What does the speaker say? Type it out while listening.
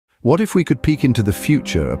What if we could peek into the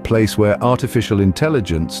future, a place where artificial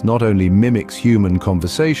intelligence not only mimics human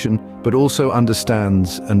conversation, but also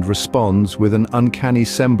understands and responds with an uncanny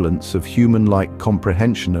semblance of human-like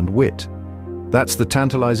comprehension and wit? That's the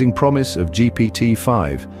tantalizing promise of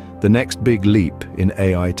GPT-5, the next big leap in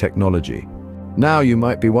AI technology. Now you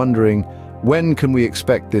might be wondering, when can we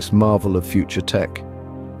expect this marvel of future tech?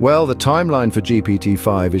 Well, the timeline for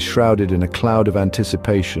GPT-5 is shrouded in a cloud of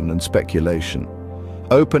anticipation and speculation.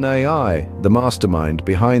 OpenAI, the mastermind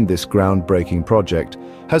behind this groundbreaking project,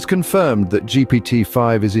 has confirmed that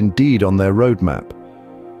GPT-5 is indeed on their roadmap.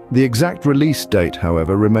 The exact release date,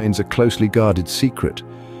 however, remains a closely guarded secret,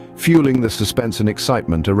 fueling the suspense and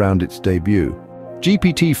excitement around its debut.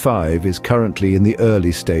 GPT-5 is currently in the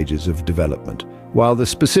early stages of development. While the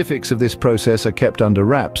specifics of this process are kept under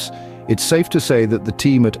wraps, it's safe to say that the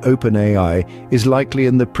team at OpenAI is likely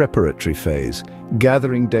in the preparatory phase,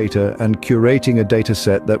 gathering data and curating a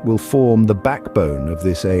dataset that will form the backbone of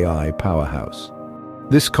this AI powerhouse.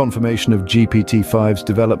 This confirmation of GPT-5's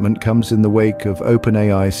development comes in the wake of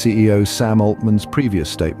OpenAI CEO Sam Altman's previous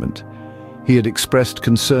statement. He had expressed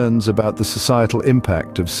concerns about the societal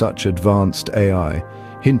impact of such advanced AI,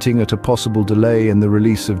 hinting at a possible delay in the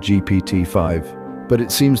release of GPT-5. But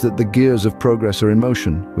it seems that the gears of progress are in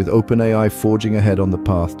motion, with OpenAI forging ahead on the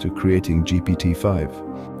path to creating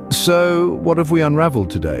GPT-5. So, what have we unraveled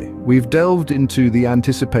today? We've delved into the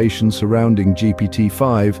anticipation surrounding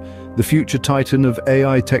GPT-5, the future titan of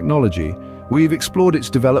AI technology. We've explored its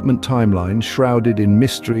development timeline, shrouded in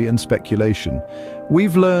mystery and speculation.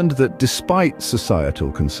 We've learned that despite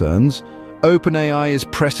societal concerns, OpenAI is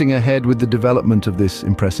pressing ahead with the development of this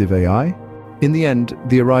impressive AI. In the end,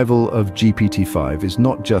 the arrival of GPT-5 is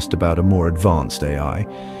not just about a more advanced AI.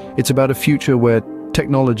 It's about a future where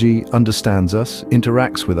technology understands us,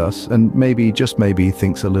 interacts with us, and maybe, just maybe,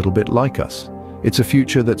 thinks a little bit like us. It's a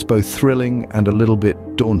future that's both thrilling and a little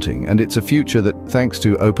bit daunting, and it's a future that, thanks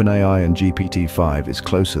to OpenAI and GPT-5, is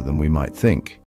closer than we might think.